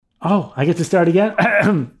Oh, I get to start again?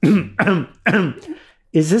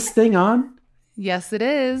 Is this thing on? Yes, it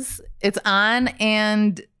is. It's on.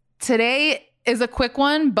 And today is a quick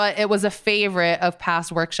one, but it was a favorite of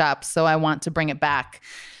past workshops, so I want to bring it back.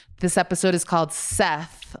 This episode is called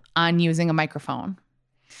Seth on using a microphone.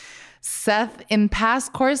 Seth, in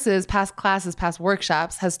past courses, past classes, past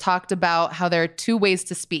workshops, has talked about how there are two ways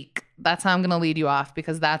to speak. That's how I'm going to lead you off,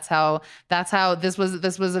 because that's how this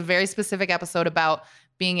was a very specific episode about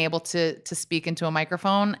being able to speak into a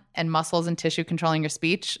microphone and muscles and tissue controlling your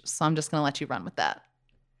speech. So I'm just going to let you run with that.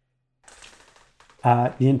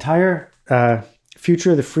 The entire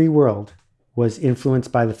future of the free world was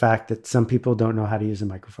influenced by the fact that some people don't know how to use a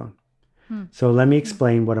microphone. So let me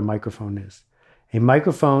explain what a microphone is. A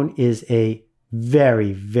microphone is a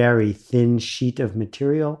very, very thin sheet of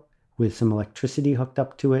material with some electricity hooked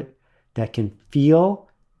up to it that can feel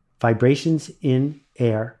vibrations in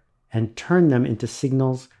air and turn them into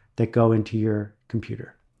signals that go into your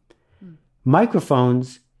computer.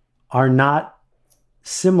 Microphones are not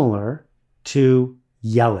similar to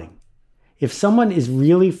yelling. If someone is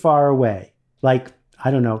really far away, like,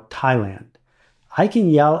 I don't know, Thailand, I can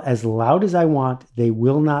yell as loud as I want. They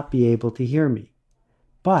will not be able to hear me.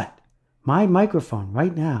 But my microphone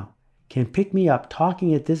right now can pick me up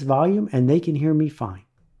talking at this volume and they can hear me fine.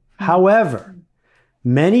 However,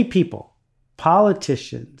 many people,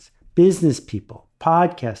 politicians, business people,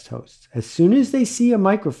 podcast hosts, as soon as they see a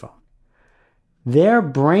microphone, their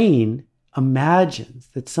brain imagines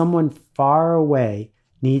that someone far away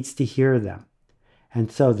needs to hear them.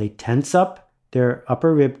 And so they tense up their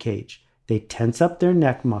upper rib cage. They tense up their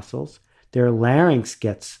neck muscles. Their larynx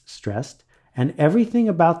gets stressed. And everything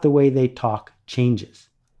about the way they talk changes.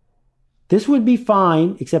 This would be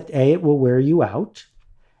fine, except A, it will wear you out.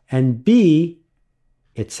 And B,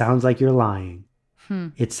 it sounds like you're lying.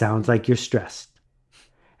 It sounds like you're stressed.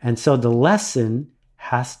 And so the lesson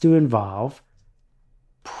has to involve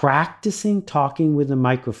practicing talking with a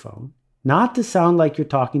microphone, not to sound like you're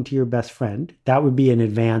talking to your best friend. That would be an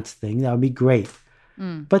advanced thing. That would be great.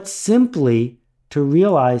 But simply to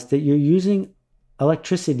realize that you're using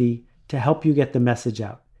electricity to help you get the message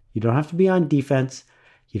out. You don't have to be on defense.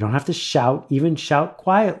 You don't have to shout, even shout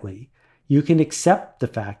quietly. You can accept the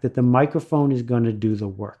fact that the microphone is going to do the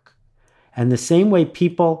work. And the same way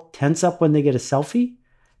people tense up when they get a selfie,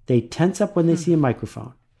 they tense up when they see a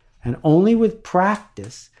microphone. And only with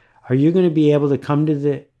practice are you going to be able to come to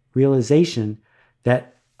the realization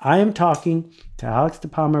that I am talking to Alex De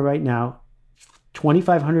Palma right now,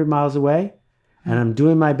 2,500 miles away, and I'm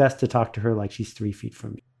doing my best to talk to her like she's 3 feet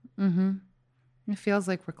from me. It feels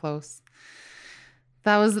like we're close.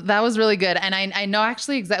 That was really good. And I know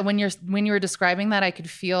actually when you were describing that, I could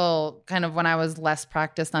feel kind of when I was less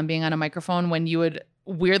practiced on being on a microphone, when you would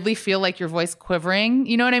weirdly feel like your voice quivering.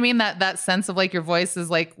 You know what I mean? That sense of like your voice is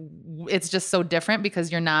like, it's just so different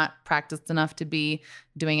because you're not practiced enough to be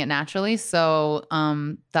doing it naturally. So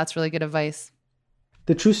that's really good advice.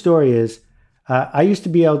 The true story is, I used to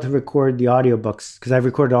be able to record the audiobooks because I've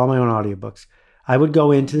recorded all my own audiobooks. I would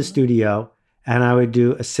go into the studio and I would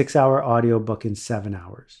do a 6-hour audiobook in 7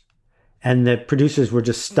 hours. And the producers were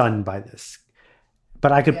just stunned by this.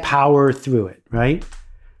 But I could power through it, right?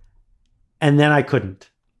 And then I couldn't.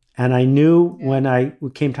 And I knew when it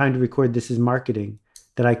came time to record This Is Marketing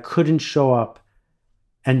that I couldn't show up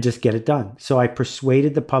and just get it done. So I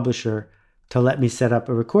persuaded the publisher to let me set up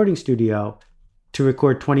a recording studio to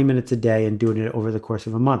record 20 minutes a day and doing it over the course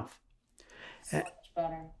of a month. So much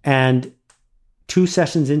better. And 2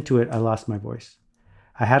 sessions into it, I lost my voice.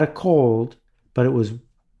 I had a cold, but it was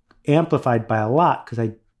amplified by a lot because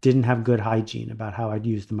I didn't have good hygiene about how I'd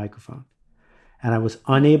use the microphone. And I was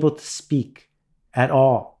unable to speak at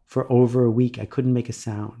all for over a week. I couldn't make a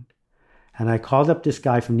sound. And I called up this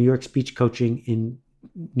guy from New York Speech Coaching in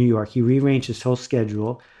New York. He rearranged his whole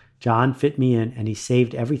schedule. John fit me in and he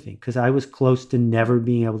saved everything because I was close to never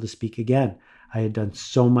being able to speak again. I had done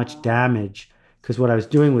so much damage because what I was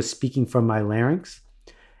doing was speaking from my larynx,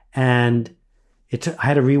 and I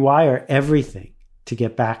had to rewire everything to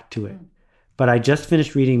get back to it. But I just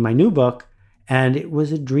finished reading my new book, and it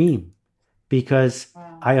was a dream because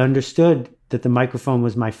I understood that the microphone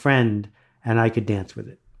was my friend and I could dance with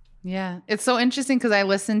it. Yeah. It's so interesting because I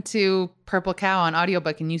listened to Purple Cow on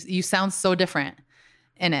audiobook and you sound so different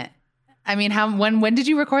in it. I mean, when did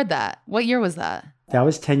you record that? What year was that? That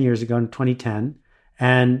was 10 years ago in 2010.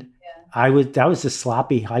 And that was just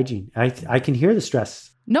sloppy hygiene. I can hear the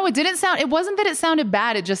stress. No, it wasn't that it sounded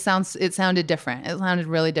bad. It sounded different. It sounded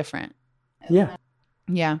really different. Yeah.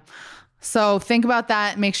 Yeah. So think about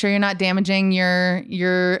that. Make sure you're not damaging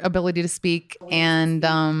your ability to speak and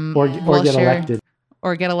or get elected.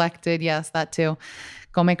 or get elected. Yes, that too.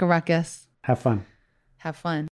 Go make a ruckus. Have fun. Have fun.